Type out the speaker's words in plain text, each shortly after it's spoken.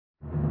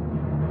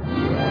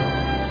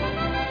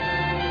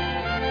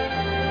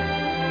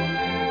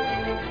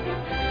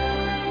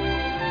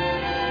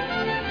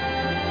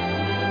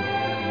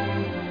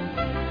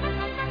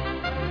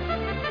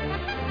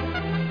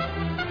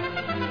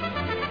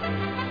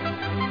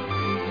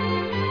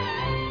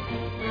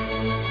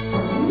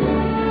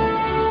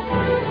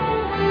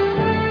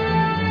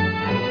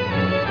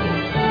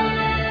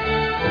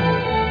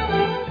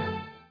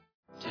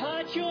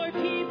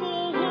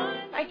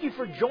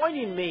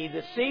joining me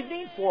this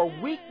evening for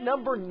week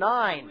number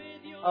 9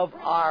 of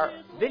our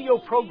video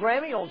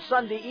programming on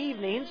Sunday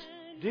evenings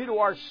due to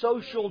our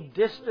social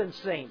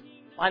distancing.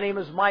 My name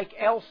is Mike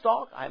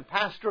Elstock. I'm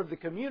pastor of the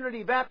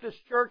Community Baptist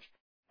Church,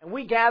 and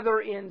we gather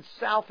in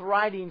South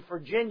Riding,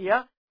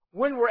 Virginia,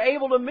 when we're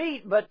able to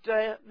meet. But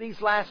these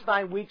last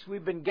 9 weeks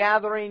we've been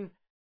gathering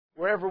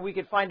wherever we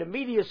could find a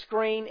media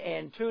screen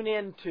and tune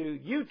in to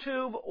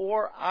YouTube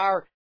or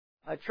our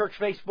church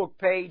Facebook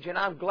page, and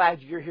I'm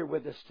glad you're here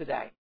with us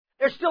today.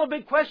 There's still a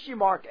big question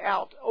mark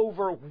out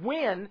over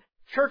when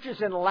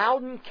churches in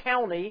Loudoun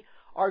County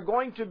are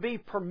going to be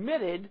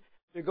permitted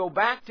to go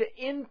back to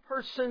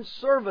in-person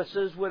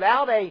services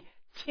without a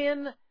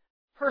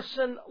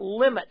 10-person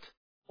limit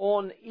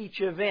on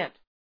each event.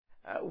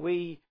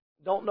 We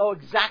don't know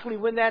exactly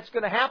when that's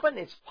going to happen.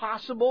 It's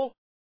possible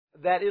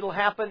that it'll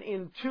happen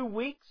in 2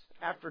 weeks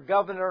after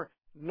Governor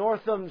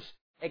Northam's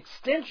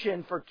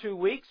extension for 2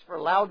 weeks for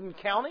Loudoun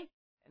County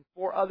and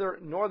 4 other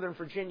Northern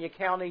Virginia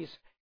counties.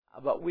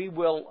 But we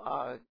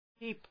will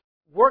keep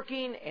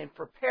working and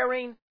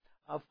preparing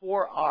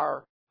for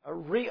our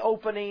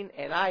reopening,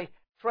 and I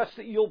trust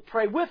that you'll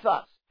pray with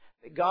us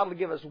that God will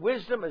give us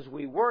wisdom as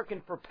we work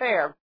and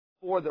prepare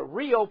for the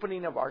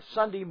reopening of our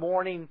Sunday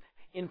morning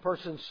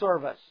in-person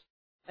service.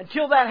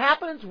 Until that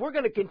happens, we're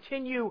going to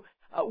continue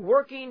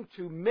working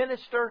to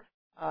minister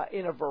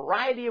in a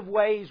variety of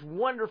ways,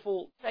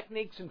 wonderful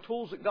techniques and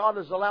tools that God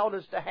has allowed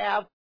us to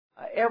have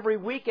every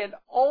week and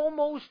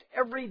almost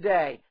every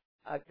day.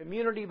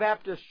 Community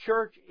Baptist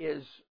Church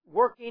is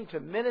working to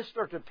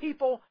minister to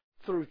people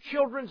through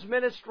children's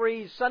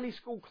ministries, Sunday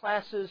school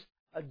classes,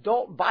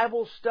 adult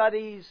Bible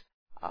studies,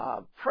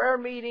 prayer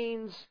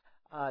meetings,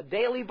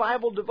 daily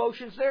Bible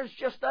devotions. There's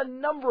just a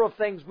number of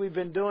things we've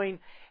been doing,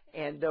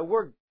 and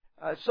we're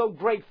so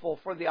grateful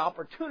for the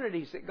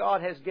opportunities that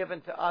God has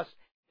given to us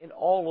in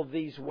all of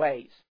these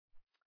ways.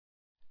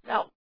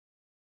 Now,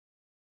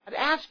 I'd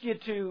ask you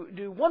to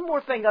do one more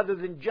thing other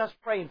than just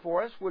praying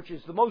for us, which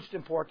is the most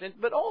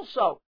important, but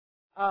also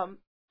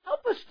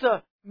help us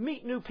to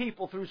meet new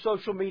people through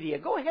social media.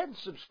 Go ahead and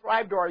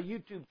subscribe to our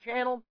YouTube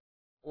channel,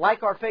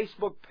 like our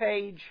Facebook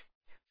page,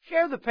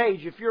 share the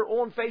page if you're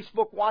on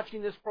Facebook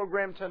watching this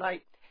program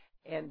tonight,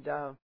 and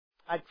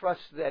I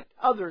trust that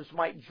others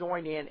might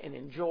join in and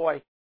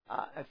enjoy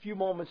a few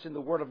moments in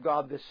the Word of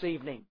God this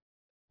evening.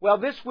 Well,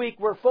 this week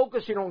we're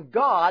focusing on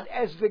God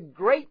as the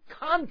great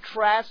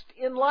contrast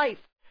in life.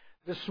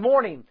 This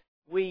morning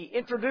we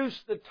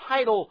introduced the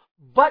title,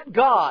 But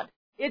God.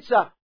 It's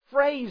a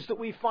phrase that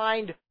we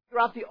find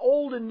throughout the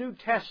Old and New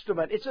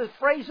Testament. It's a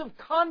phrase of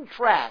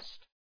contrast.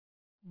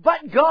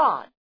 But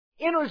God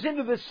enters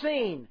into the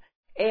scene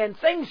and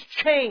things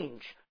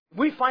change.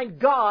 We find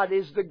God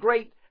is the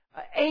great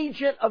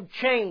agent of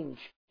change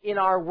in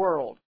our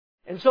world.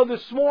 And so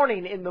this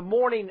morning, in the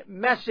morning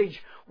message,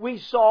 we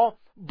saw,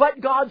 but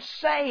God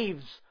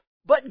saves,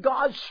 but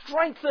God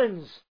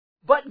strengthens,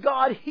 but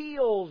God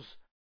heals,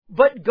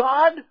 but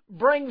God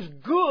brings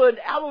good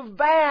out of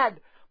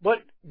bad,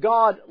 but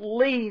God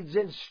leads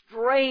in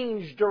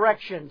strange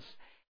directions,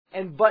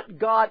 and but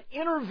God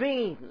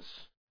intervenes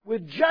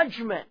with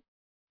judgment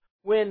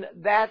when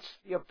that's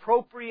the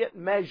appropriate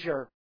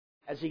measure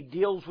as He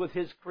deals with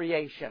His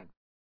creation.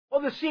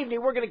 Well, this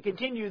evening we're going to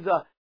continue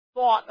the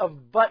thought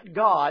of but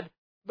God,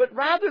 but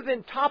rather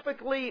than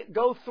topically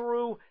go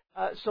through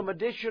some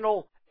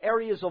additional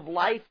areas of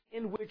life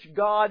in which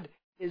God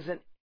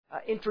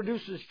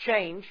introduces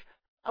change,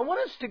 I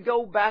want us to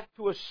go back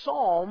to a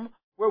psalm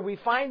where we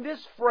find this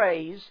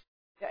phrase.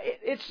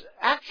 It's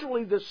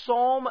actually the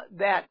psalm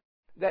that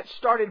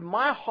started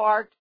my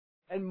heart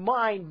and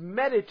mind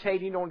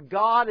meditating on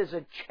God as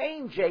a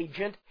change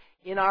agent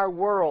in our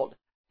world.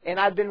 And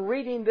I've been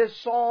reading this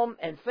psalm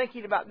and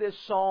thinking about this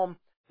psalm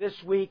this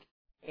week,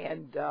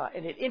 and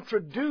it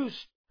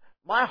introduced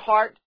my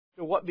heart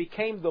to what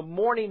became the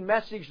morning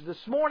message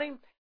this morning.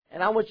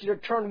 And I want you to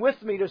turn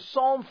with me to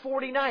Psalm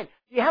 49.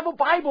 Do you have a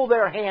Bible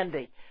there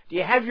handy? Do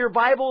you have your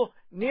Bible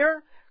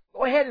near?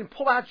 Go ahead and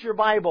pull out your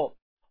Bible.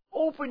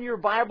 Open your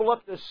Bible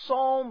up to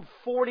Psalm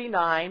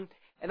 49.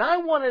 And I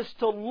want us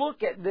to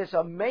look at this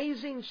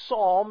amazing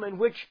psalm in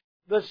which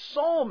the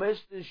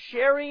psalmist is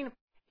sharing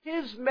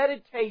his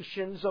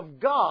meditations of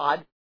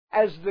God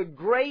as the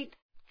great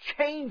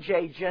change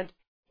agent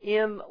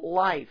in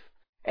life.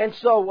 And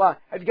so,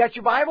 have you got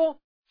your Bible?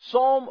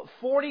 Psalm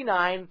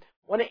 49.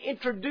 I want to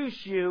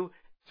introduce you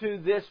to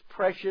this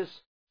precious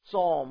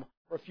psalm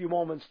for a few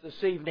moments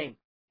this evening.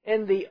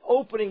 In the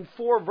opening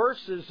 4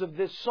 verses of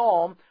this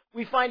psalm,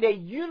 we find a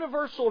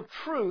universal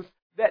truth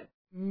that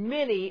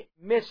many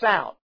miss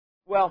out.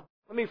 Well,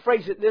 let me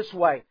phrase it this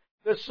way.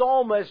 The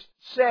psalmist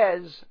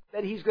says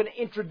that he's going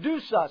to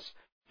introduce us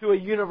to a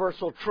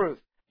universal truth.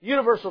 The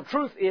universal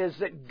truth is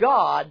that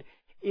God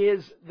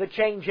is the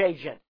change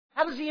agent.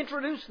 How does he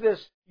introduce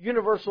this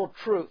universal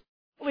truth?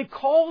 Well, he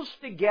calls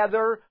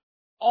together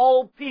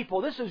all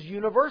people. This is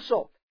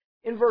universal.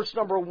 In verse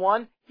number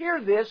 1, hear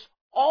this,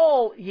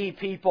 all ye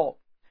people.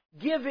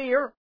 Give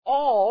ear,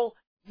 all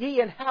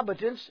ye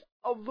inhabitants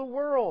of the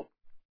world,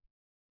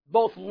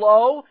 both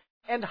low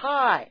and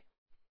high.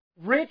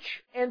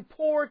 rich and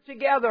poor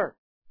together.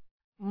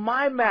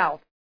 My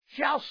mouth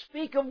shall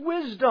speak of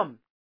wisdom,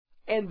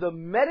 and the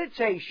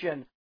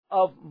meditation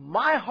of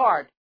my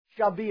heart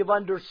shall be of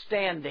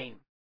understanding.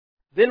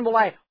 Then will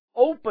I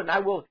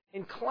will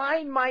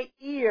incline my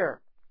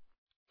ear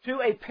to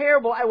a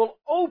parable. I will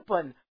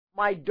open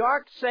my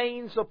dark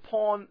sayings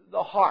upon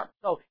the harp.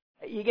 So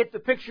you get the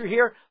picture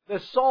here. The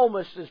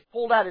psalmist has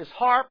pulled out his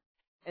harp,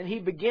 and he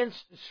begins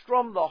to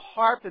strum the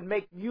harp and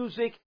make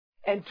music.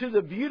 And to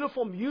the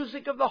beautiful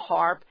music of the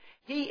harp,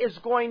 he is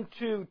going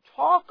to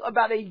talk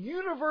about a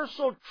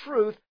universal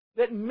truth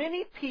that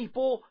many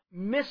people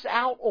miss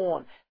out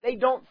on. They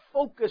don't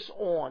focus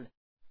on.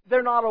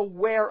 They're not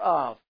aware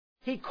of.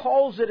 He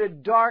calls it a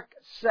dark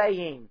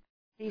saying.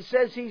 He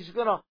says he's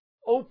going to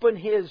open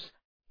his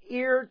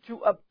ear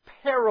to a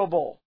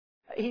parable.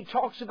 He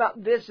talks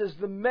about this as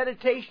the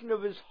meditation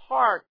of his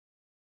heart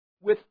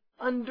with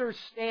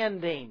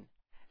understanding.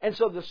 And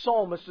so the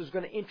psalmist is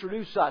going to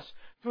introduce us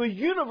to a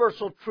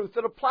universal truth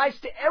that applies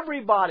to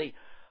everybody.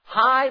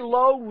 High,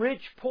 low,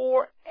 rich,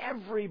 poor,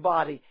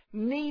 everybody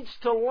needs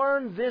to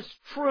learn this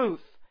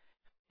truth.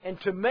 And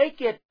to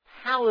make it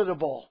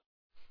palatable,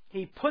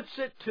 he puts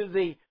it to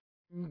the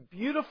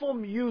beautiful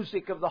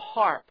music of the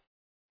harp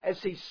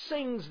as he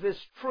sings this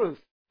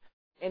truth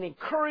and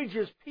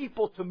encourages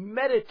people to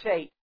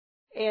meditate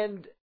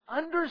and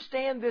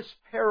understand this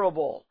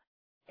parable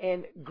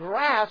and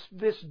grasp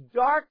this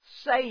dark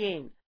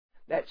saying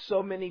that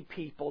so many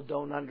people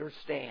don't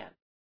understand.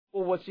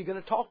 Well, what's he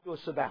going to talk to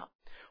us about?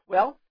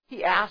 Well,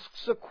 he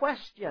asks a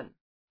question,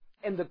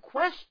 and the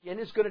question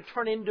is going to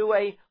turn into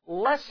a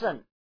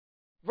lesson.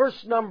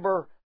 Verse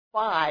number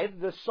 5,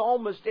 the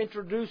psalmist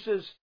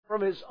introduces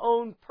from his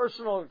own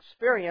personal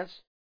experience.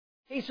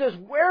 He says,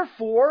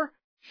 "Wherefore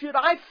should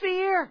I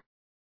fear?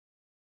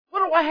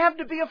 What do I have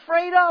to be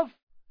afraid of?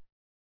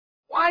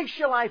 Why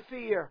shall I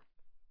fear?"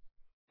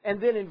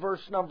 And then in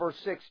verse number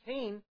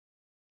 16,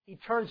 he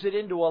turns it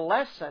into a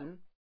lesson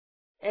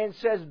and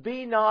says,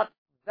 "Be not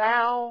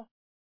thou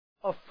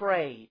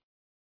afraid."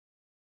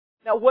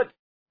 Now, what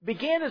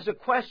began as a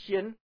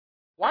question,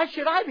 why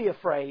should I be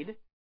afraid,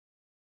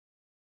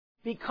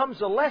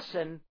 becomes a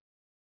lesson,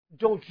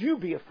 don't you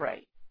be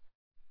afraid.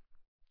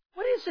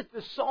 What is it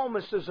the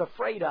psalmist is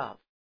afraid of?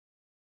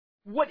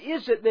 What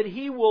is it that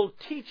he will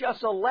teach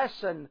us a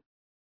lesson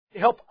to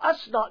help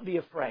us not be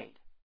afraid?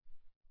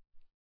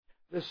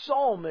 The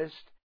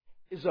psalmist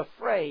is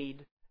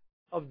afraid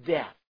of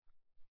death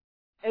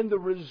and the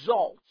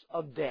results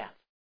of death.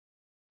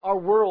 Our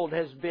world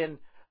has been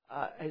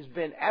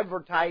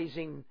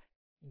advertising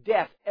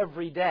death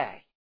every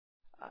day,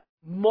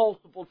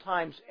 multiple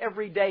times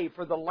every day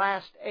for the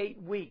last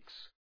 8 weeks.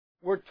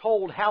 We're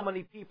told how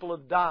many people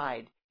have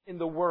died in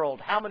the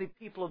world, how many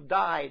people have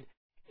died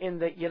in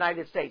the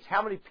United States,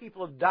 how many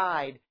people have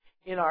died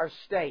in our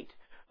state.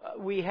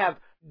 We have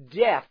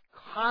death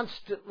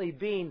constantly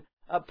being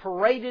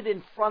paraded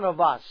in front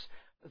of us.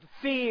 The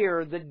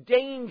fear, the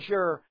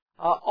danger,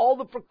 all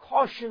the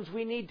precautions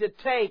we need to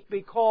take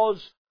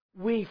because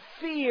we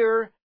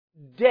fear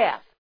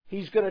death.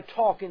 He's going to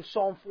talk in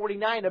Psalm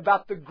 49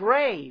 about the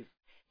grave.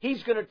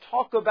 He's going to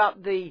talk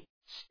about the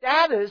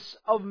status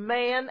of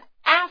man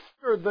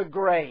after the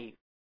grave.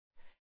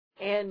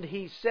 And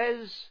he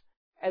says,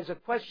 as a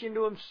question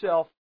to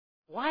himself,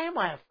 why am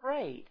I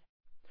afraid?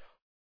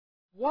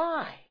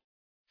 Why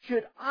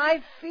should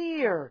I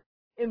fear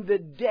in the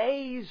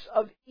days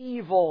of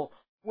evil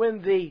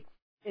when the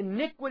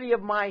iniquity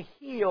of my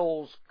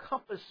heels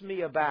compass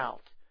me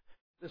about?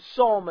 The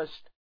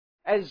psalmist,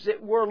 as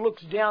it were,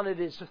 looks down at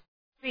his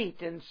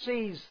feet and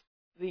sees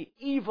the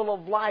evil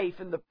of life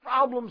and the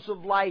problems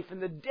of life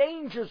and the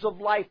dangers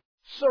of life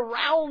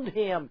surround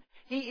him.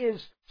 He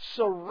is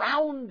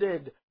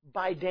surrounded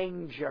by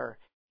danger.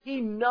 He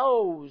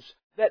knows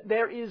that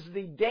there is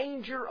the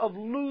danger of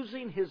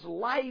losing his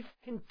life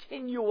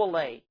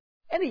continually.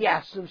 And he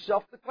asks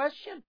himself the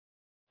question,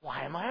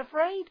 why am I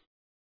afraid?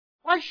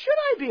 Why should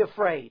I be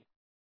afraid?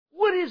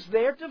 What is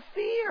there to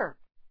fear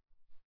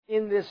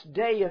in this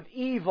day of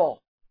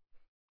evil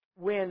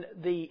when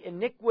the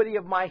iniquity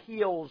of my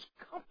heels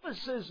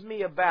compasses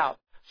me about,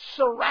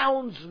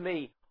 surrounds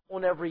me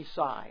on every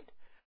side?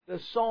 The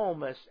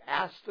psalmist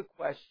asks the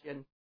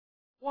question,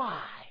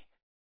 why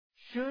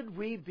should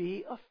we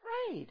be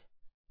afraid?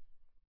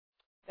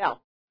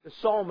 Now, the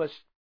psalmist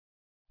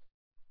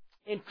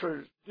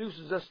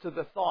introduces us to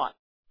the thought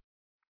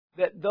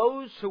that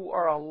those who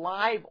are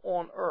alive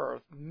on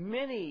earth,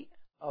 many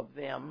of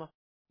them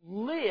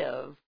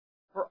live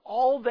for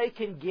all they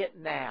can get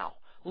now.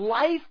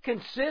 Life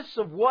consists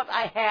of what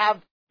I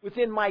have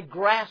within my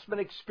grasp and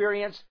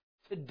experience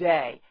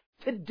today.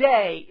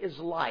 Today is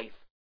life.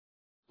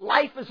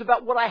 Life is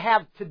about what I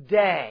have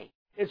today.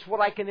 It's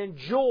what I can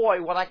enjoy,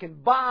 what I can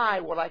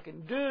buy, what I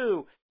can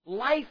do.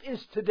 Life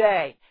is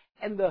today.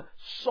 And the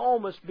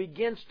psalmist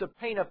begins to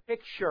paint a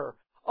picture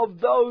of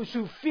those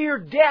who fear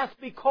death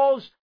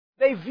because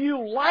they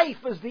view life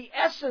as the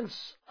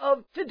essence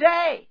of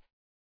today.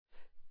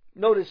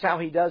 Notice how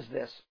he does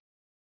this.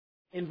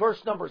 In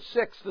verse number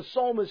 6, the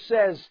psalmist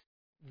says,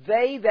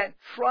 they that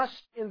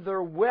trust in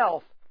their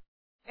wealth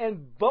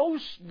and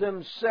boast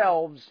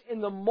themselves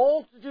in the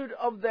multitude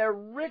of their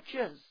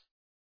riches.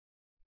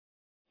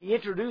 He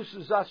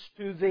introduces us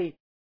to the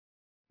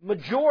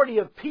majority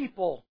of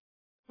people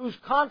whose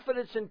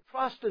confidence and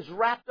trust is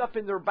wrapped up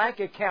in their bank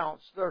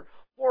accounts, their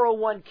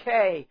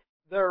 401k,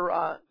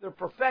 their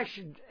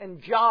profession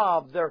and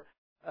job,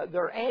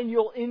 their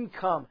annual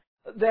income.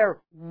 Their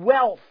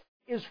wealth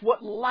is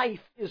what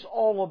life is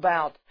all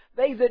about.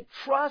 They that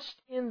trust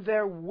in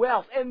their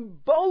wealth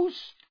and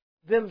boast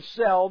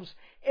themselves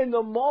in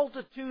the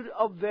multitude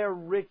of their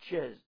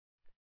riches.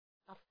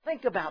 Now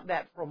think about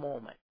that for a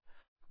moment.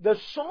 The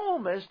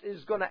psalmist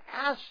is going to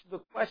ask the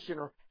question,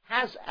 or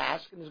has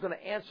asked, and is going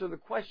to answer the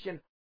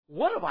question,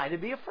 what am I to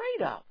be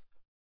afraid of?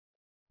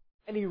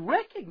 And he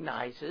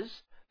recognizes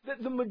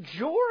that the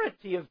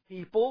majority of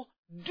people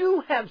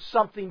do have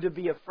something to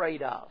be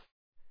afraid of.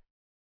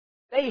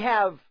 They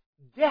have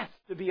death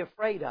to be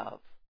afraid of.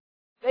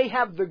 They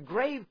have the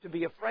grave to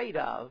be afraid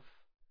of,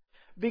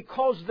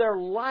 because their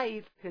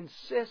life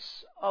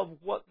consists of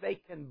what they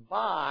can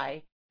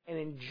buy and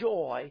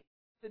enjoy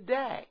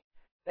today.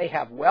 They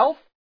have wealth,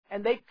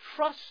 and they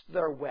trust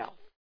their wealth.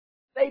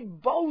 They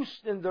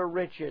boast in their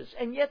riches,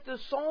 and yet the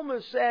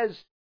psalmist says,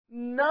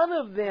 none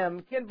of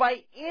them can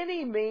by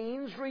any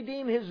means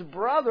redeem his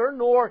brother,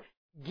 nor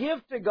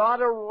give to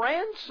God a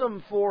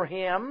ransom for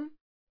him,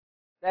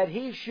 that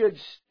he should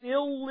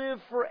still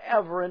live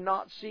forever and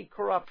not see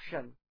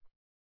corruption.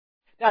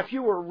 Now, if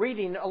you were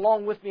reading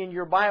along with me in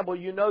your Bible,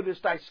 you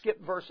noticed I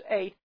skipped verse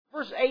 8.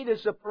 Verse 8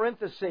 is a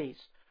parenthesis.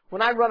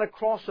 When I run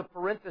across a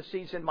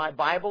parenthesis in my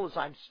Bible as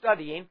I'm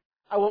studying,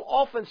 I will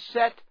often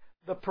set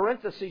the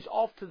parentheses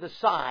off to the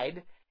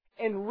side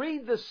and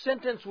read the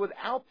sentence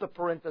without the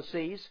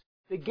parentheses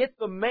to get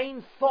the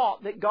main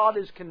thought that God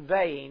is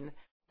conveying.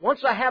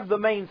 Once I have the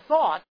main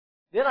thought,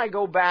 then I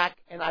go back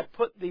and I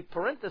put the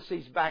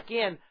parentheses back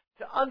in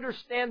to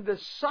understand the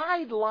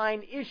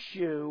sideline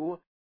issue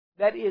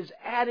that is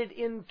added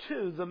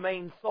into the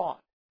main thought.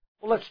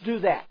 Well, let's do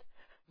that.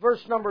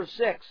 Verse number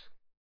 7,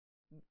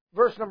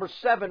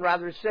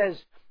 it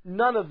says,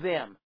 none of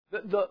them,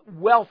 the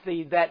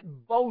wealthy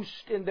that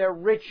boast in their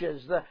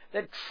riches,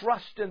 that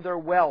trust in their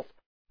wealth,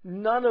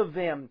 none of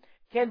them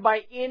can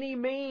by any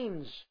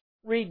means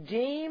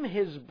redeem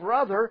his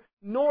brother,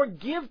 nor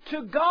give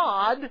to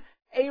God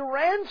a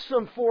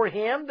ransom for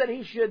him, that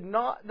he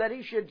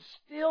should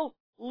still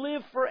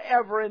live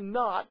forever and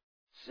not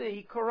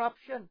see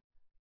corruption.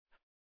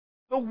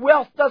 The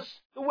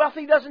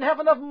wealthy doesn't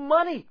have enough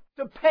money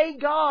to pay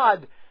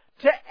God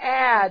to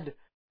add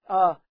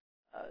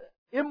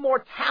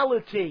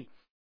immortality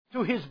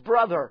to his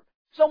brother,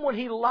 someone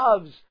he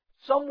loves,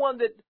 someone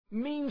that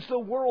means the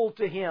world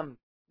to him.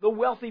 The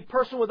wealthy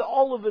person with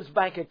all of his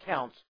bank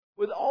accounts,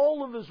 with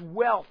all of his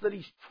wealth that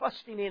he's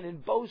trusting in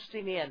and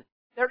boasting in.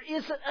 There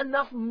isn't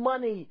enough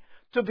money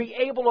to be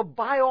able to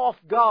buy off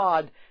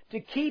God to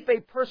keep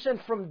a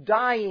person from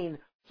dying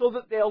so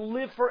that they'll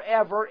live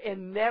forever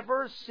and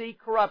never see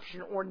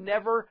corruption or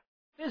never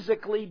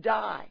physically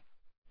die.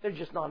 There's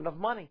just not enough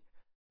money.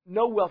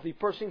 No wealthy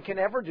person can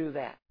ever do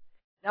that.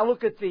 Now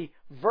look at the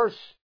verse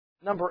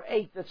number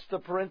 8, that's the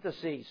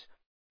parentheses.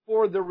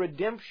 For the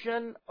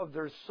redemption of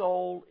their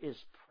soul is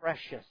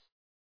precious,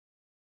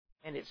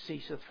 and it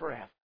ceaseth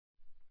forever.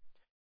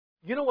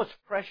 You know what's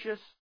precious?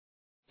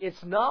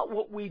 It's not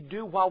what we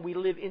do while we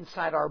live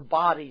inside our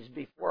bodies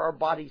before our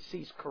bodies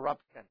cease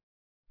corruption.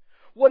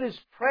 What is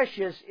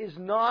precious is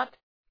not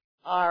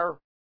our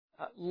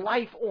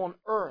life on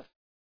earth.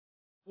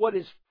 What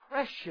is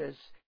precious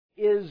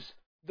is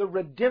the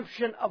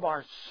redemption of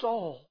our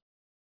soul.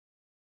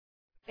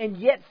 And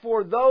yet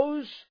for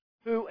those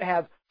who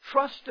have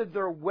trusted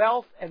their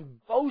wealth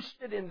and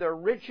boasted in their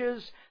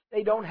riches,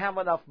 they don't have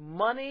enough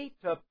money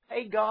to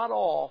pay God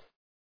off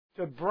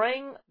to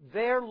bring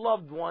their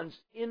loved ones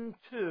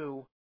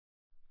into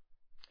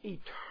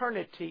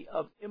eternity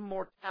of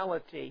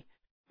immortality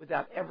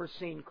without ever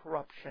seeing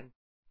corruption.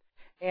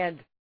 And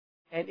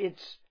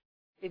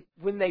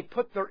when they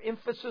put their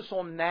emphasis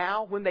on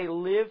now, when they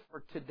live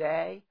for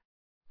today,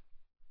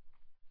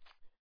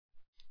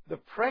 the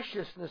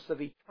preciousness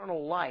of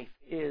eternal life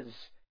is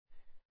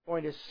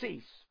going to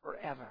cease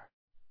forever,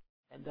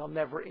 and they'll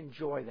never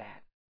enjoy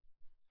that.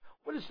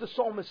 What is the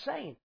psalmist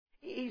saying?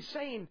 He's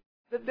saying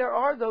that there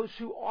are those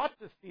who ought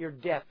to fear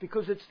death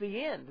because it's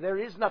the end. There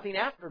is nothing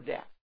after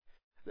death.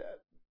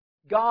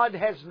 God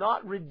has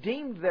not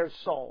redeemed their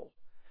soul.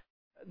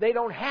 They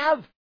don't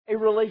have a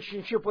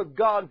relationship with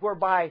God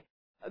whereby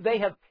they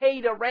have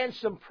paid a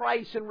ransom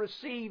price and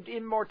received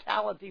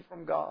immortality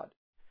from God.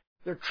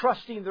 They're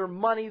trusting their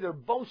money. They're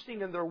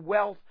boasting in their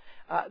wealth.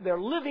 They're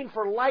living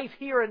for life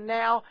here and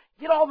now.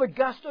 Get all the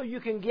gusto you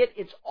can get.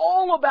 It's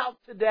all about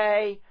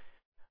today.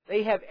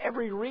 They have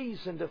every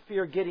reason to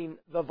fear getting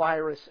the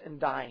virus and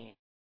dying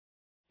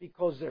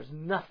because there's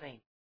nothing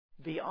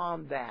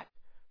beyond that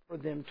for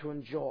them to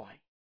enjoy.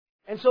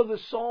 And so the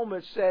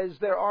psalmist says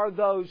there are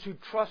those who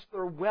trust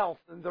their wealth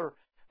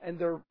and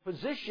their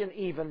position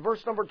even.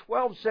 Verse number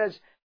 12 says,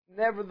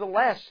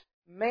 nevertheless,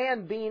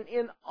 man being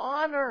in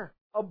honor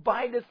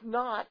abideth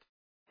not.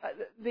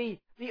 The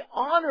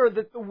honor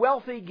that the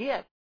wealthy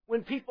get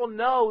when people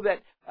know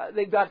that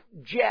they've got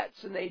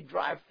jets and they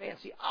drive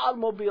fancy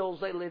automobiles,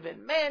 they live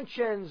in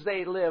mansions,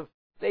 they live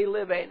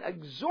an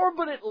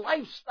exorbitant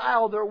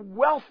lifestyle, they're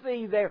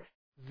wealthy,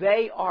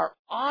 they are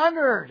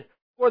honored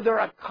for their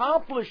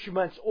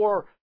accomplishments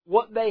or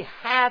what they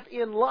have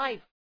in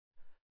life.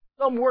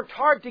 Some worked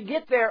hard to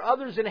get there,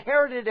 others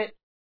inherited it,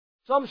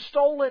 some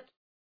stole it,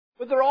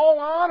 but they're all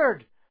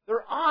honored.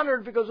 They're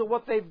honored because of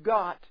what they've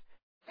got.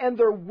 And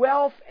their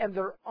wealth and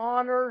their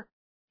honor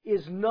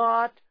is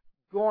not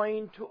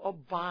going to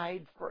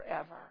abide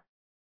forever.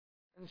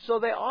 And so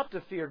they ought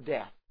to fear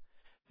death,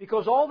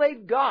 because all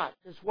they've got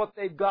is what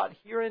they've got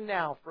here and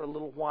now for a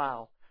little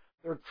while.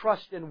 Their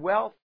trust in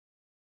wealth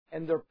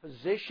and their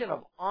position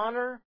of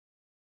honor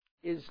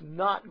is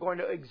not going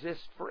to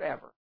exist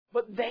forever.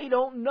 But they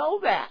don't know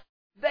that.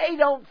 They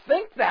don't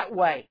think that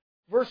way.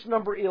 Verse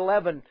number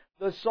 11,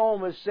 the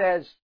psalmist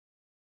says,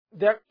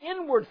 their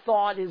inward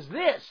thought is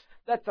this,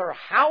 that their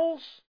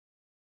house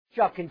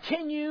shall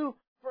continue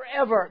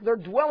forever, their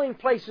dwelling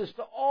places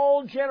to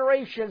all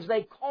generations.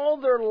 They call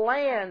their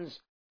lands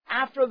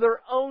after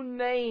their own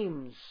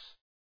names.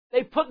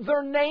 They put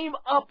their name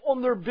up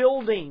on their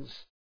buildings.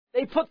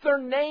 They put their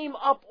name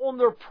up on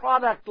their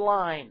product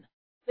line.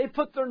 They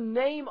put their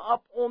name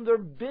up on their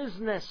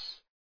business.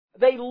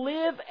 They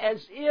live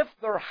as if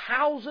their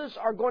houses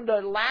are going to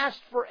last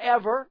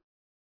forever.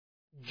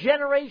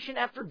 Generation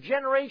after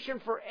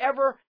generation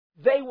forever.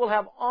 They will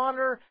have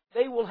honor.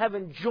 They will have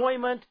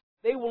enjoyment.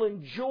 They will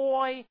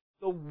enjoy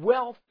the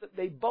wealth that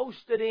they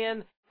boasted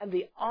in and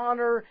the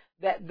honor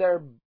that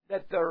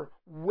their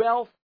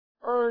wealth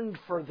earned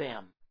for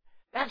them.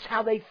 That's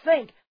how they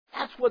think.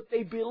 That's what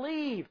they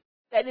believe,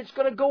 that it's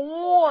going to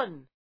go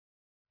on.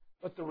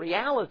 But the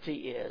reality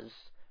is,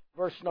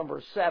 verse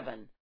number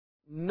 7,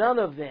 none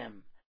of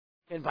them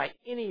can by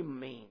any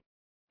means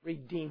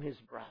redeem his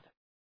brother.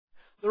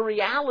 The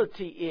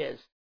reality is,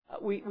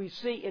 we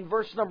see in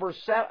verse number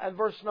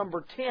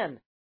 10,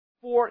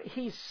 for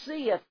he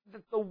seeth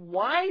that the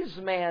wise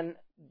man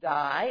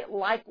die,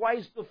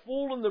 likewise the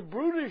fool and the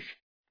brutish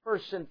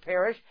person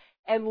perish,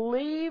 and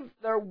leave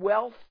their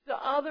wealth to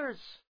others.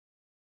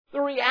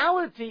 The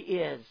reality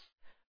is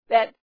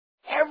that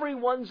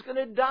everyone's going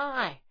to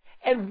die.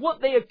 And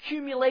what they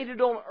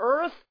accumulated on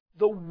earth,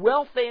 the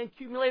wealth they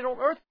accumulated on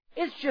earth,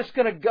 it's just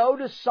going to go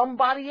to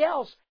somebody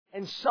else.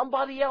 And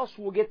somebody else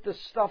will get the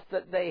stuff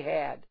that they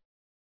had.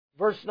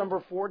 Verse number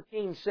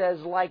 14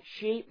 says, like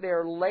sheep they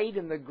are laid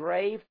in the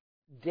grave.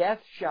 Death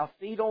shall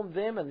feed on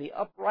them, and the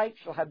upright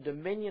shall have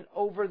dominion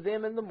over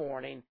them in the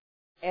morning.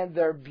 And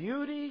their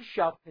beauty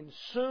shall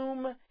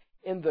consume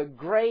in the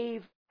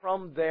grave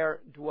from their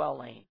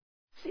dwelling.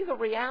 See, the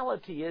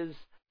reality is,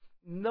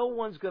 no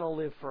one's going to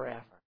live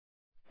forever.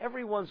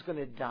 Everyone's going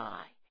to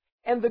die.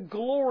 And the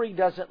glory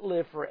doesn't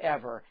live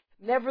forever.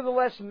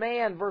 Nevertheless,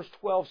 man, verse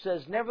 12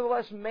 says,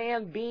 nevertheless,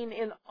 man being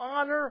in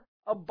honor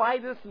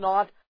abideth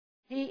not.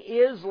 He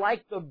is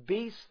like the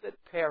beasts that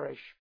perish.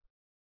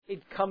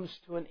 It comes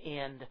to an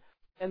end.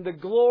 And the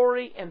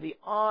glory and the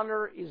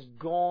honor is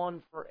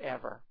gone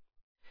forever.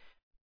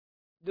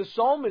 The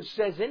psalmist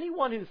says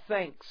anyone who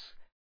thinks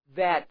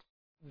that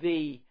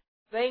the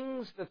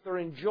things that they're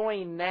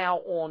enjoying now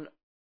on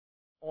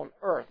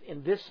earth,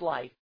 in this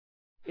life,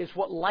 is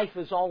what life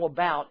is all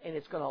about and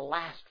it's going to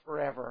last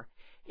forever.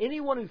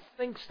 Anyone who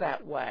thinks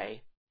that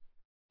way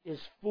is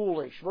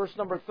foolish. Verse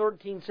number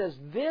 13 says,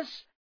 this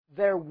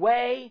their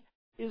way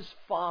is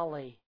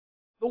folly.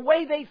 The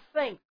way they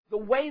think, the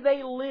way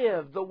they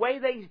live, the way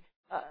they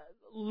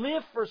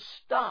live for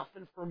stuff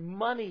and for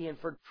money and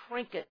for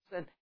trinkets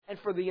and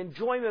for the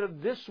enjoyment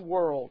of this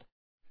world.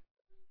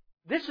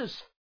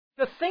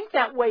 To think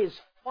that way is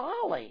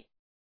folly.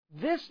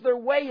 Their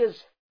way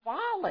is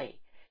folly.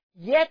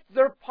 Yet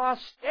their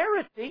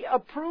posterity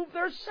approve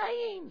their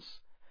sayings.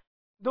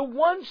 The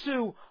ones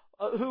who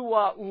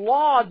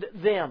laud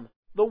them,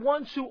 the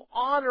ones who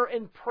honor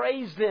and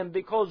praise them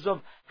because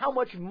of how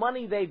much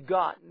money they've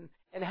gotten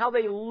and how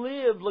they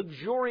live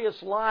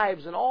luxurious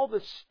lives and all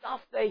the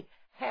stuff they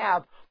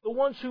have, the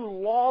ones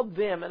who laud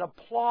them and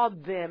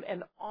applaud them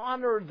and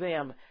honor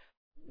them,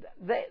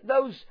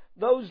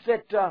 those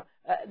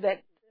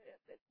that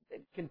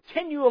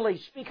continually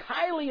speak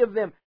highly of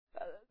them,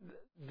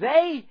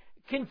 they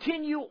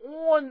continue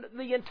on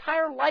the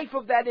entire life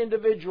of that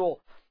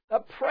individual,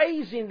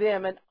 praising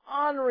them and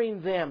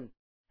honoring them.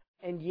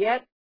 And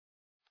yet,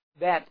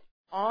 that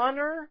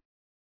honor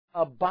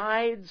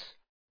abides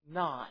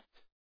not.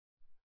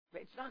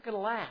 It's not going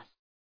to last.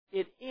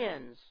 It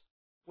ends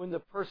when the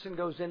person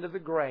goes into the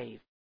grave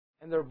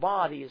and their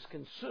body is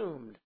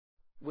consumed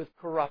with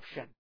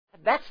corruption.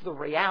 That's the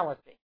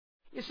reality.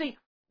 You see,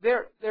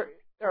 there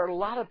are a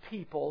lot of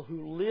people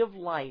who live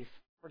life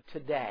for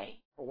today,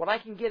 for what I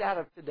can get out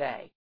of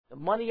today. The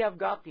money I've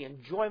got, the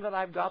enjoyment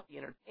I've got, the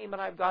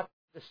entertainment I've got,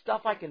 the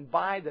stuff I can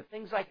buy, the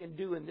things I can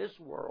do in this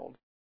world.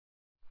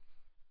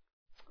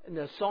 And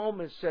the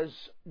psalmist says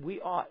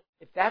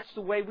if that's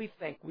the way we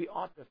think, we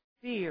ought to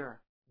fear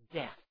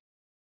death.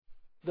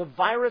 The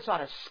virus ought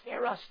to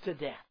scare us to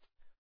death.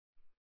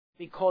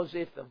 Because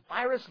if the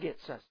virus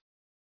gets us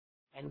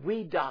and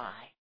we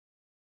die,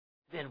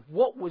 then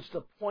what was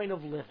the point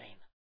of living?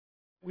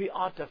 We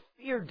ought to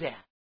fear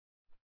death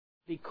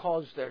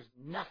because there's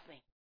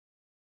nothing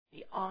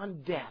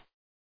beyond death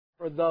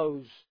for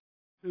those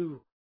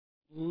who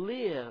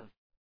live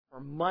for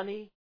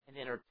money and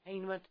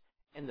entertainment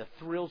and the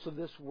thrills of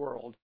this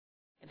world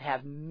and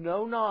have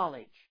no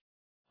knowledge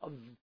of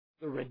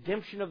the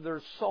redemption of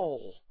their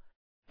soul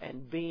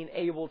and being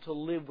able to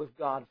live with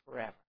God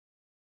forever.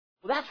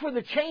 Well, that's where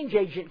the change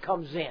agent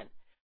comes in.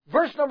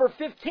 Verse number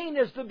 15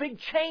 is the big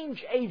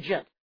change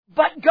agent.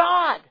 But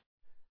God!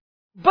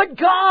 But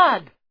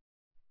God!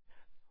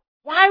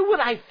 Why would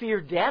I fear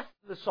death?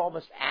 The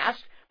psalmist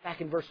asked back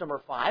in verse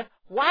number 5.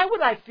 Why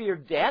would I fear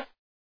death?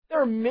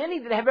 There are many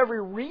that have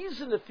every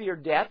reason to fear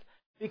death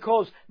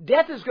because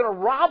death is going to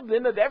rob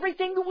them of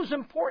everything that was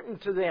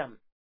important to them.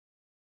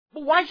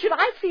 But why should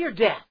I fear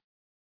death?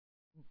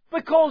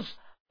 Because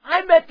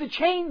I met the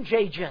change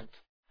agent.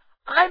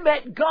 I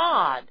met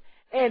God.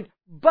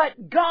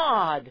 But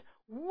God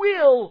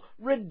will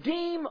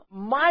redeem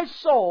my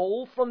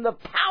soul from the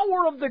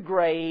power of the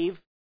grave,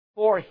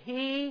 for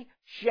He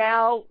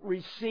shall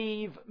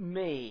receive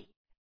me.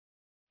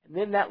 And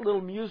then that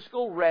little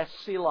musical rest,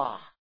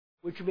 Selah,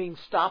 which means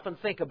stop and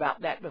think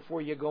about that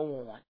before you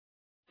go on.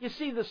 You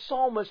see, the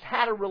psalmist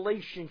had a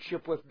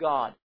relationship with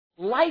God.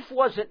 Life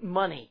wasn't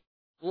money.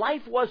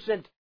 Life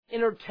wasn't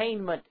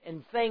entertainment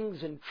and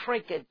things and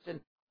trinkets and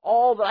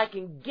all that I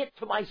can get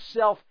to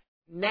myself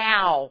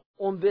now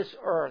on this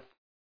earth.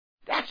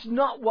 That's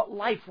not what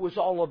life was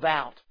all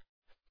about.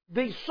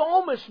 The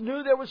psalmist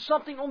knew there was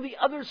something on the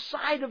other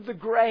side of the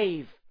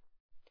grave.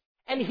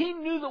 And he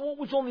knew that what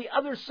was on the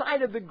other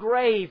side of the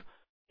grave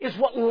is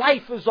what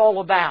life is all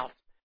about.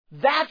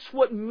 That's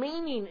what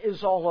meaning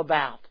is all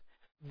about.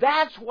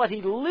 That's what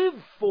he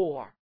lived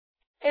for.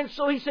 And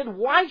so he said,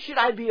 why should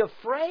I be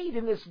afraid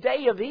in this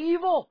day of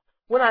evil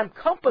when I'm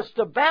compassed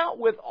about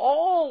with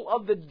all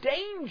of the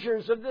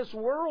dangers of this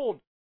world?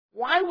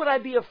 Why would I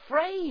be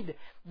afraid?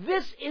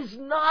 This is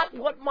not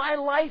what my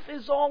life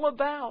is all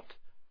about.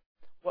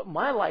 What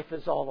my life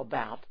is all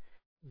about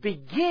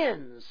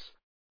begins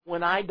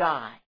when I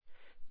die.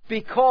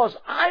 Because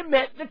I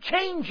met the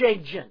change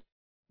agent.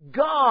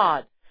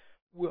 God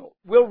will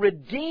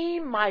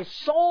redeem my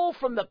soul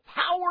from the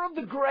power of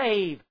the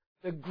grave.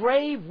 The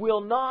grave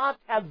will not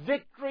have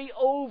victory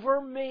over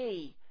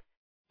me.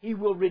 He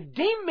will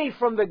redeem me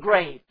from the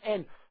grave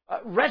and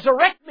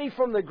resurrect me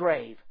from the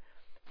grave.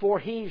 For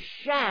He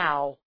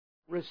shall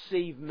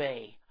receive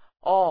me.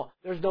 Oh,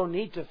 there's no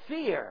need to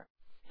fear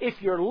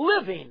if you're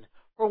living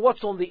for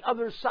what's on the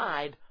other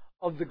side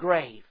of the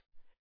grave.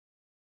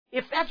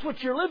 If that's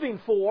what you're living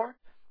for,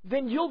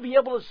 then you'll be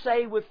able to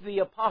say with the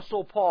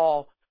Apostle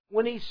Paul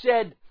when he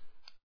said,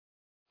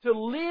 to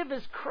live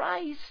is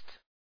Christ,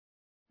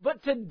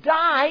 but to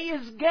die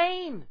is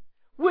gain.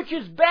 Which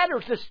is better,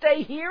 to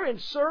stay here and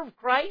serve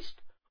Christ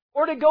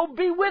or to go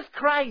be with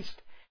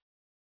Christ?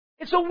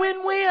 It's a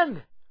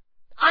win-win.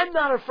 I'm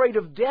not afraid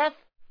of death.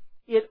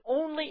 It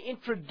only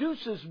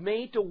introduces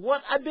me to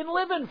what I've been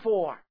living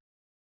for.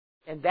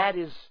 And that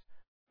is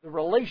the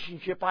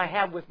relationship I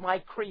have with my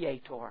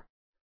Creator.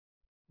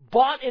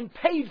 Bought and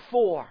paid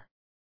for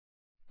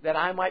that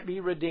I might be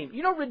redeemed.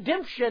 You know,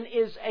 redemption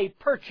is a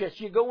purchase.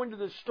 You go into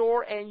the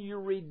store and you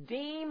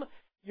redeem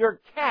your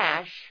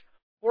cash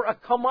for a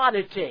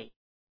commodity.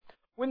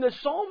 When the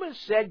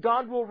psalmist said,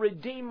 God will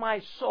redeem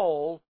my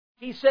soul,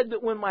 he said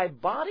that when my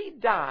body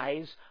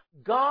dies,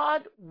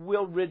 God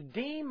will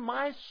redeem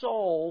my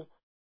soul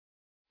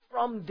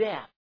from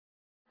death,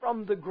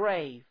 from the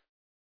grave.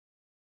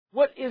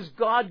 What is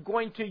God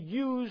going to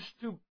use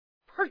to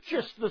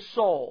purchase the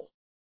soul?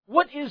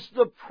 What is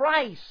the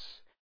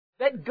price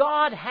that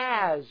God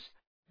has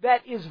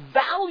that is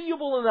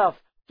valuable enough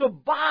to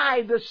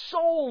buy the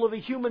soul of a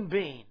human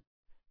being?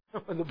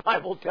 The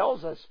Bible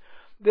tells us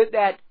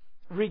that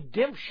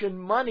redemption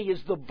money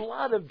is the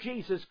blood of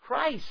Jesus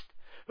Christ,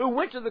 who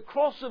went to the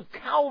cross of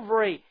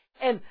Calvary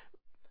and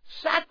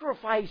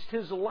sacrificed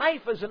His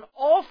life as an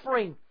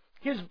offering.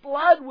 His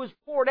blood was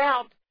poured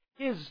out.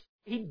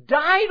 He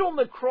died on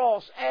the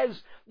cross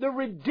as the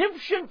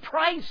redemption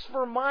price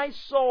for my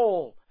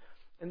soul.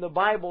 And the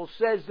Bible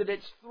says that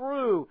it's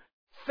through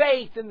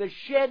faith in the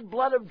shed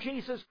blood of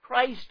Jesus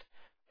Christ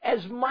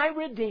as my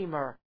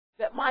Redeemer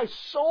that my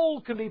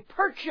soul can be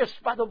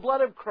purchased by the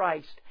blood of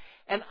Christ,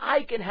 and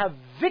I can have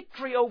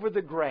victory over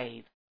the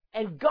grave.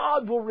 And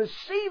God will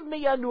receive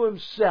me unto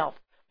Himself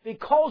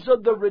because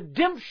of the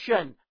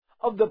redemption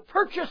of the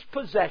purchased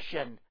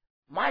possession,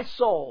 my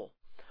soul,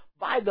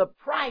 by the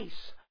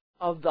price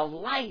of the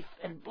life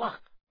and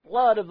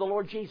blood of the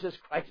Lord Jesus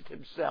Christ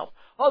Himself.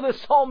 Oh, the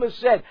psalmist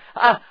said,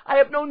 I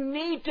have no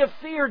need to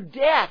fear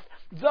death,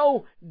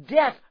 though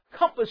death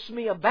compass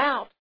me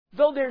about,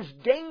 though there's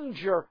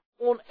danger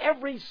on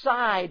every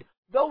side,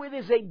 though it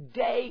is a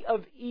day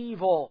of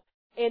evil,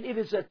 and it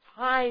is a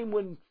time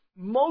when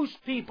most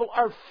people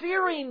are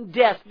fearing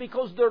death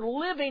because they're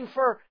living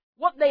for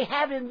what they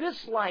have in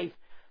this life.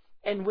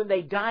 and when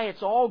they die,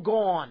 it's all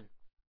gone.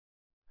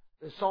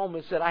 The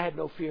psalmist said, I have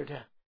no fear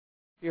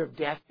of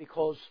death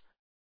because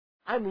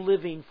I'm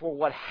living for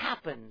what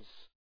happens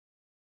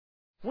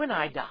when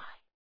I die.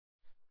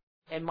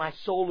 And my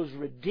soul is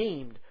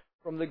redeemed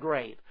from the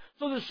grave.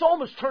 So the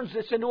psalmist turns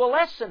this into a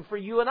lesson for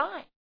you and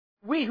I.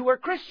 We who are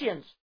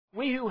Christians,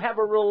 we who have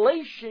a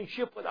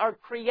relationship with our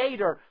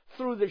Creator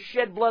through the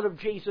shed blood of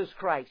Jesus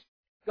Christ.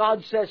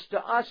 God says to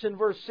us in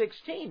verse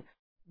 16,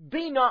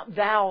 Be not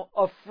thou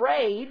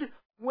afraid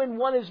when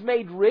one is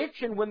made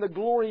rich and when the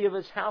glory of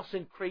his house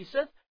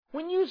increaseth.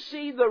 When you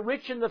see the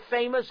rich and the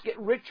famous get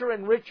richer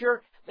and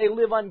richer, they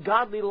live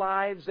ungodly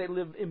lives, they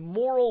live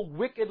immoral,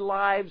 wicked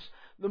lives.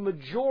 The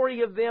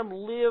majority of them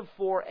live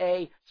for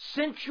a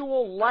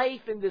sensual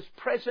life in this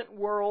present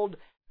world.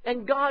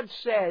 And God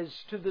says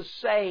to the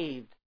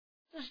saved,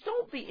 just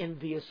don't be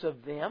envious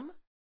of them.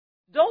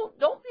 Don't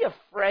be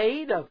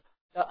afraid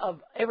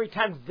of every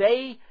time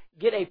they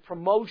get a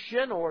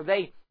promotion or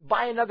they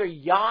buy another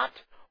yacht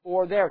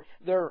or their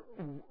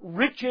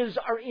riches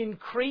are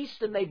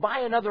increased and they buy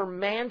another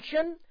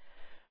mansion.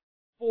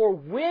 For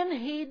when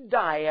he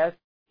dieth,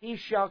 he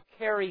shall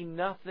carry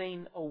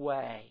nothing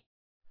away.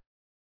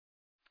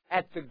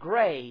 At the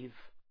grave,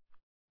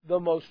 the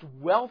most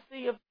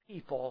wealthy of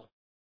people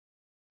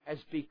has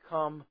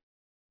become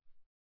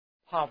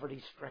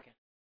poverty-stricken.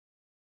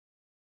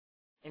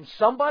 And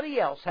somebody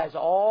else has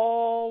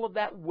all of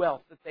that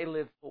wealth that they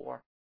live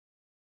for.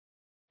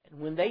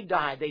 And when they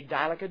die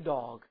like a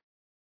dog.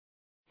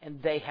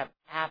 And they have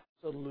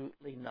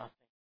absolutely nothing.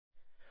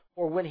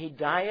 For when he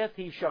dieth,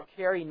 he shall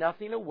carry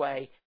nothing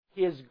away.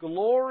 His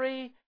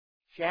glory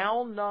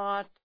shall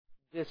not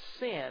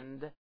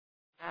descend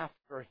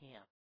after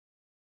him.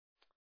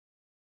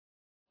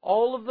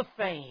 All of the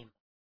fame,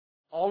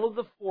 all of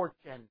the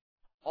fortune,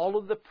 all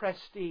of the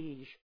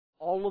prestige,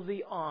 all of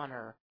the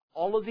honor,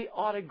 all of the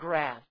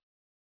autographs,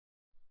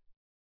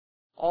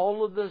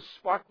 all of the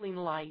sparkling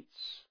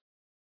lights,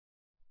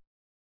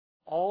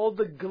 all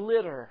the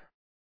glitter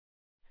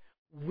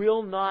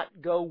will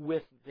not go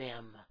with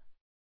them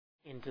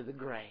into the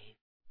grave.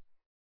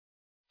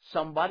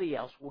 Somebody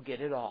else will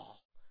get it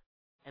all,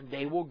 and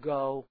they will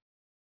go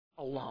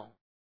alone,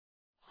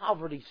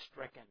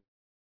 poverty-stricken,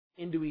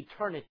 into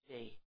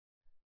eternity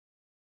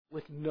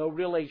with no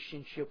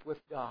relationship with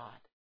God.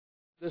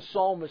 The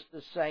psalmist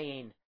is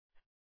saying,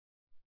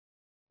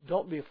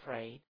 don't be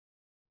afraid.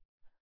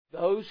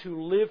 Those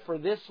who live for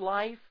this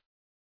life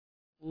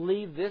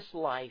leave this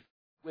life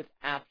with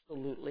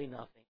absolutely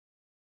nothing.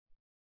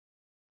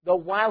 Though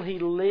while he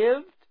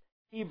lived,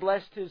 he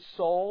blessed his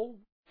soul,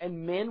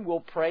 and men will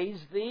praise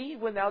thee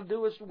when thou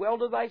doest well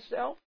to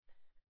thyself.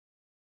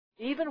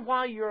 Even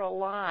while you're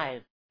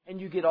alive and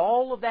you get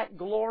all of that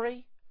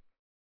glory,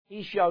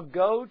 he shall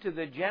go to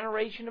the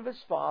generation of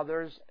his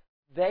fathers.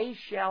 They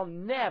shall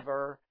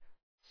never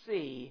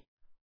see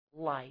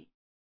light.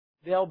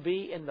 They'll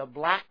be in the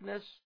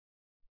blackness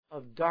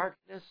of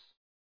darkness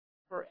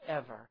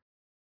forever,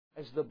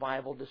 as the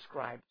Bible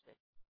describes it.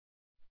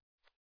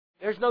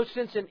 There's no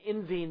sense in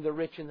envying the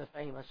rich and the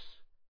famous.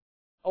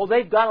 Oh,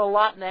 they've got a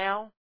lot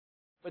now,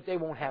 but they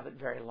won't have it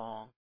very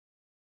long.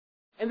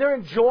 And they're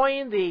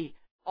enjoying the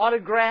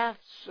autographs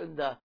and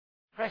the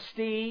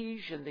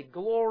prestige and the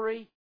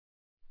glory,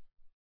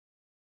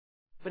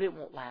 but it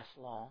won't last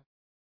long,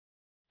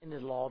 and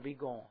it'll all be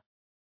gone.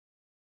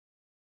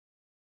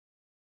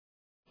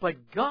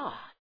 But God,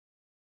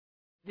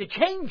 the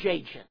change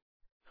agent,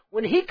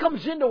 when He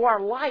comes into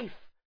our life,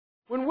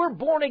 when we're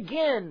born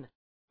again,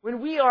 when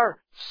we are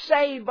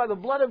saved by the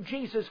blood of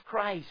Jesus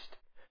Christ,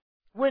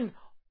 when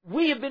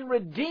we have been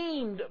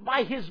redeemed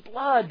by His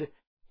blood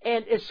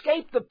and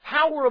escaped the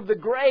power of the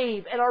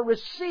grave and are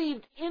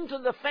received into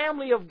the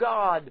family of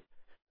God,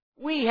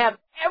 we have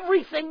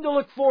everything to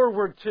look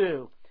forward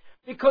to,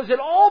 because it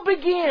all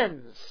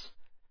begins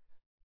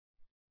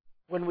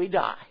when we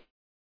die.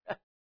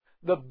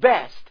 The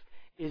best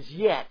is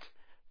yet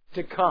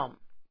to come.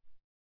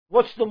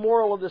 What's the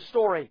moral of the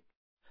story?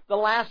 The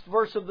last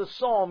verse of the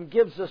psalm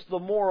gives us the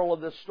moral of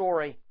the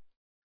story.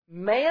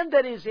 Man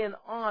that is in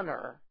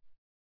honor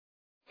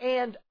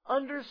and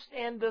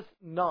understandeth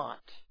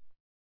not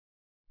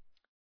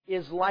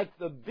is like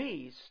the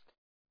beast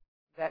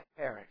that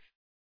perished.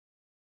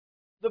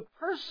 The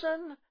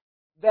person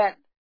that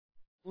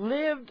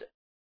lived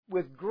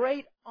with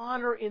great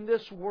honor in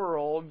this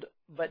world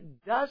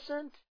but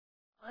doesn't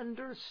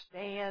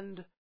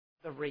understand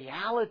the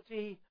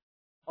reality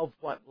of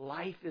what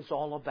life is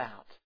all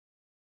about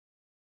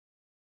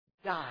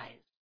dies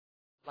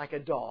like a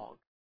dog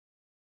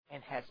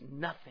and has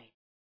nothing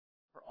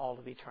for all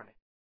of eternity.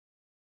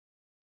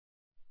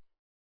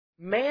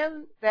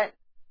 Man that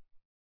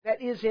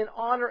is in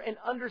honor and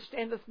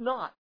understandeth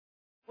not.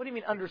 What do you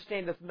mean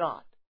understandeth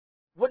not?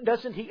 What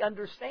doesn't he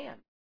understand?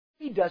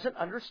 He doesn't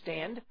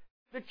understand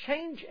the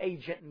change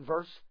agent in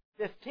verse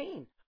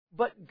 15.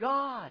 But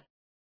God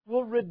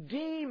will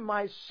redeem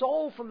my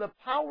soul from the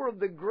power of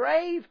the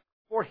grave,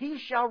 for He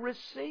shall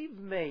receive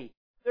me.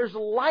 There's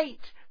light.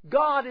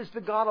 God is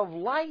the God of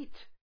light.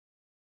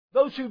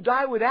 Those who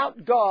die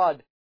without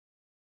God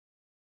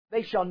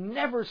they shall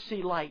never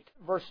see light,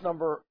 verse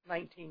number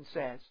 19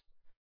 says.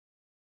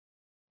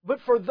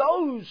 But for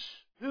those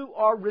who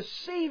are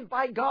received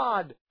by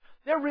God,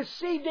 they're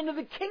received into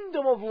the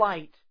kingdom of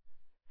light,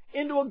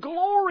 into a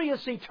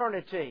glorious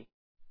eternity.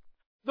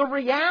 The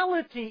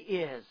reality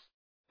is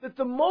that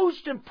the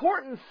most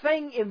important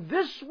thing in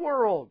this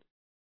world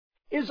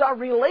is our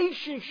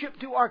relationship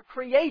to our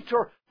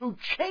Creator who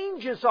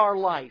changes our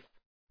life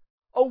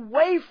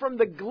away from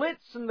the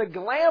glitz and the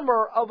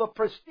glamour of a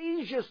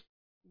prestigious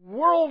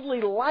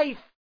worldly life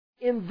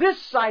in this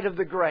side of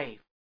the grave,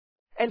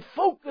 and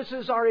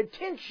focuses our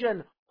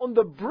attention on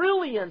the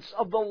brilliance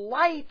of the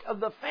light of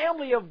the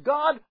family of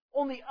God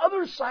on the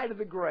other side of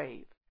the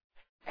grave.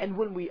 And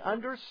when we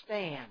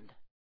understand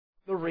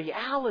the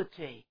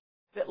reality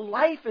that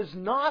life is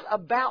not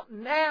about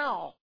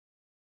now,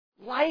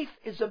 life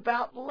is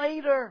about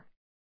later,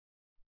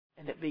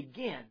 and it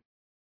begins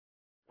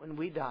when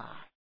we die.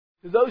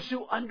 To those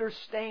who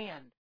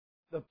understand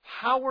the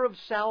power of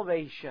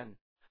salvation,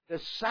 the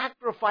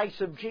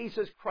sacrifice of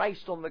Jesus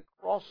Christ on the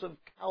cross of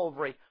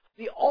Calvary,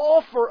 the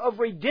offer of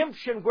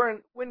redemption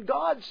when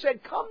God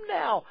said, "Come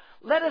now,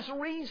 let us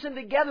reason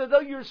together. Though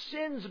your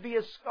sins be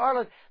as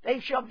scarlet, they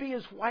shall be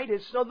as white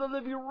as snow. Though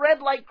they be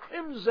red like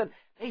crimson,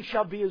 they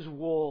shall be as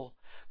wool."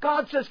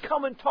 God says,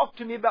 "Come and talk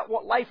to me about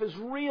what life is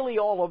really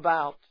all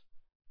about."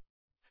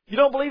 You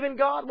don't believe in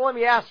God? Well, let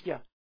me ask you,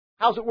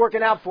 how's it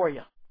working out for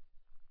you?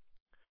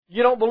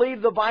 You don't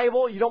believe the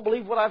Bible? You don't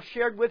believe what I've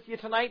shared with you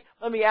tonight?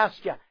 Let me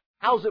ask you,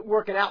 how's it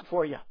working out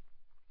for you?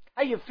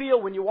 How you feel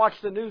when you watch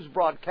the news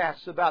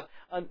broadcasts about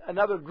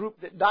another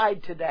group that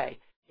died today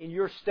in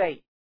your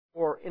state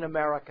or in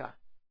America?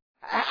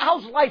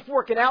 How's life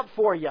working out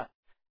for you?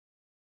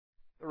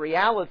 The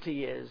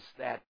reality is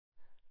that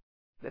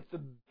the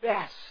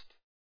best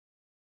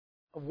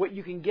of what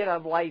you can get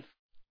out of life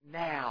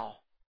now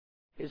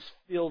is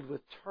filled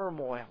with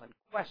turmoil and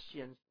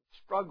questions,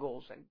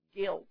 struggles and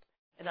guilt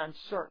and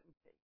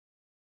uncertainty.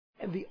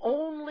 And the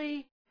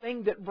only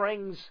thing that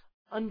brings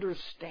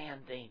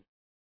understanding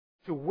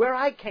to where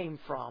I came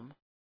from,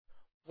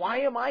 why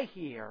am I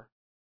here,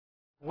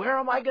 where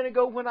am I going to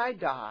go when I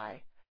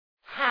die,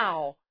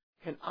 how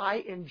can I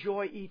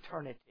enjoy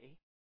eternity,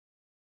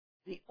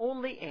 the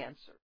only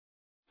answer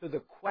to the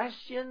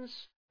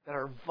questions that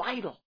are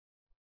vital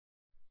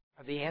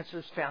are the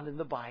answers found in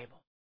the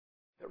Bible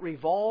that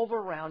revolve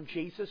around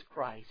Jesus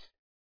Christ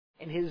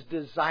and His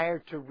desire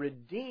to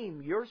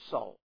redeem your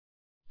soul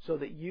so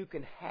that you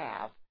can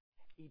have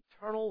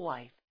eternal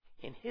life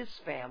in His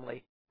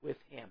family with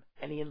Him.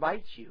 And He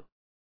invites you.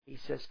 He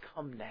says,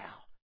 "Come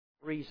now,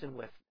 reason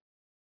with me.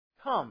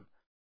 Come,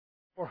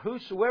 for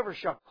whosoever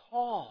shall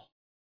call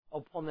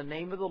upon the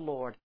name of the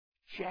Lord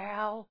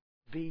shall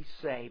be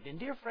saved." And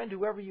dear friend,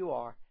 whoever you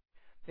are,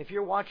 if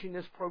you're watching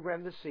this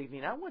program this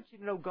evening, I want you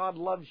to know God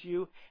loves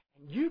you,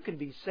 and you can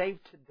be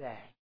saved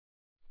today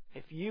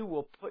if you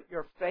will put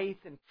your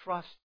faith and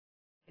trust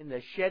in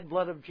the shed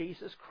blood of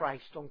Jesus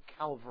Christ on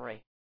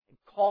Calvary and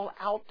call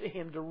out to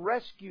Him to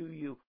rescue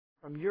you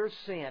from your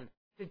sin,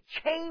 to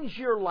change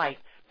your life,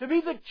 to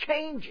be the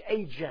change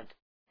agent.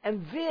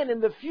 And then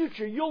in the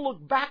future, you'll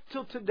look back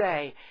till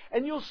today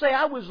and you'll say,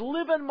 "I was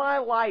living my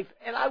life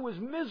and I was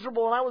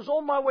miserable and I was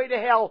on my way to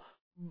hell,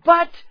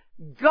 but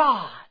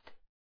God,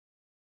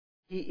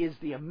 He is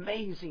the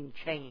amazing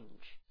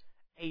change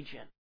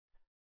agent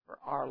for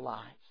our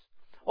lives."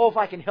 Oh, if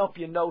I can help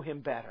you know Him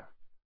better,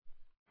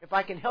 if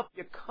I can help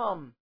you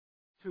come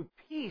to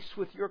peace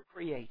with your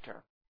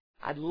Creator,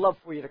 I'd love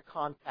for you to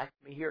contact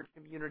me here at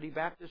Community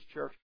Baptist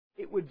Church.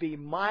 It would be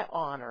my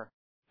honor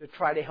to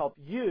try to help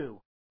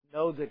you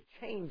know the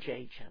change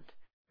agent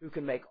who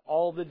can make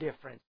all the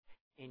difference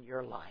in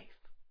your life.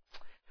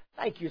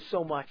 Thank you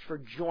so much for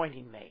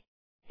joining me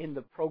in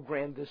the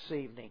program this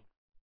evening.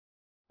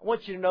 I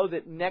want you to know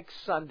that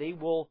next Sunday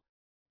we'll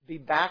be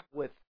back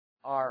with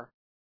our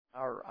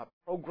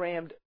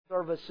programmed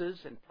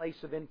services in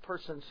place of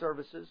in-person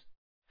services.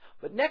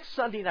 But next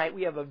Sunday night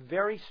we have a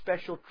very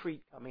special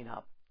treat coming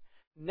up.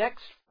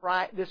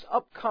 This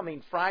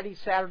upcoming Friday,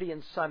 Saturday,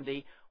 and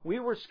Sunday, we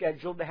were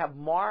scheduled to have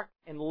Mark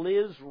and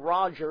Liz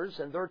Rogers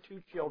and their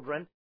two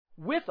children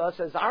with us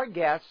as our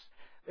guests.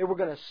 They were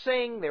going to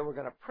sing, they were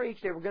going to preach,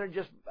 they were going to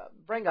just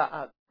bring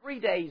 3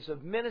 days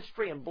of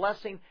ministry and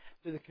blessing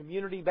to the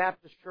Community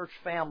Baptist Church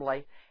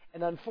family.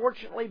 And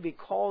unfortunately,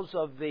 because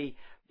of the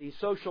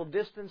social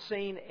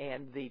distancing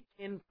and the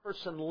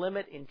 10-person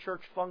limit in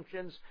church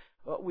functions,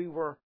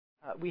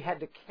 we had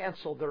to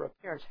cancel their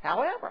appearance.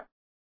 However,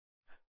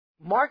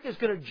 Mark is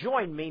going to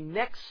join me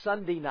next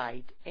Sunday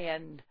night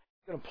and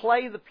going to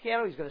play the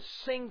piano. He's going to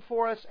sing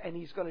for us, and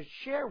he's going to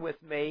share with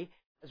me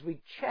as we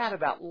chat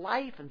about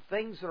life and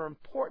things that are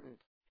important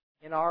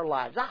in our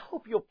lives. I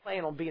hope you'll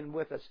plan on being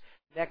with us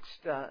next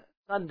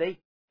Sunday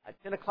at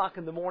 10 o'clock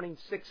in the morning,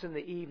 6 in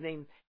the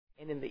evening.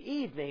 And in the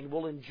evening,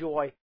 we'll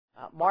enjoy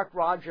Mark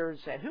Rogers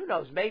and who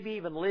knows, maybe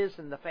even Liz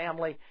and the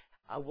family.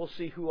 We'll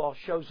see who all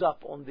shows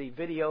up on the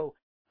video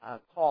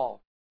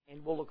call,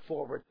 and we'll look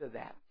forward to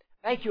that.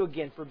 Thank you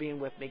again for being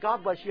with me.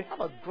 God bless you. Have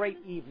a great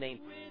evening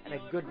and a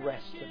good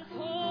rest tonight.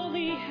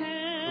 Holy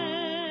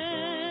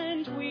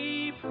hand,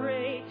 we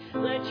pray,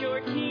 let your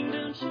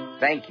kingdom shine.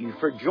 Thank you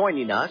for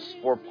joining us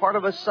for part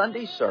of a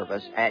Sunday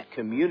service at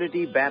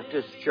Community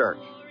Baptist Church.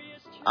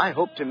 I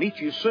hope to meet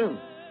you soon.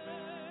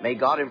 May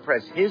God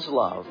impress His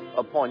love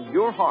upon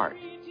your heart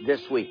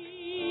this week.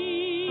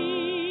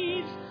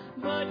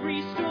 But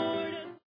restore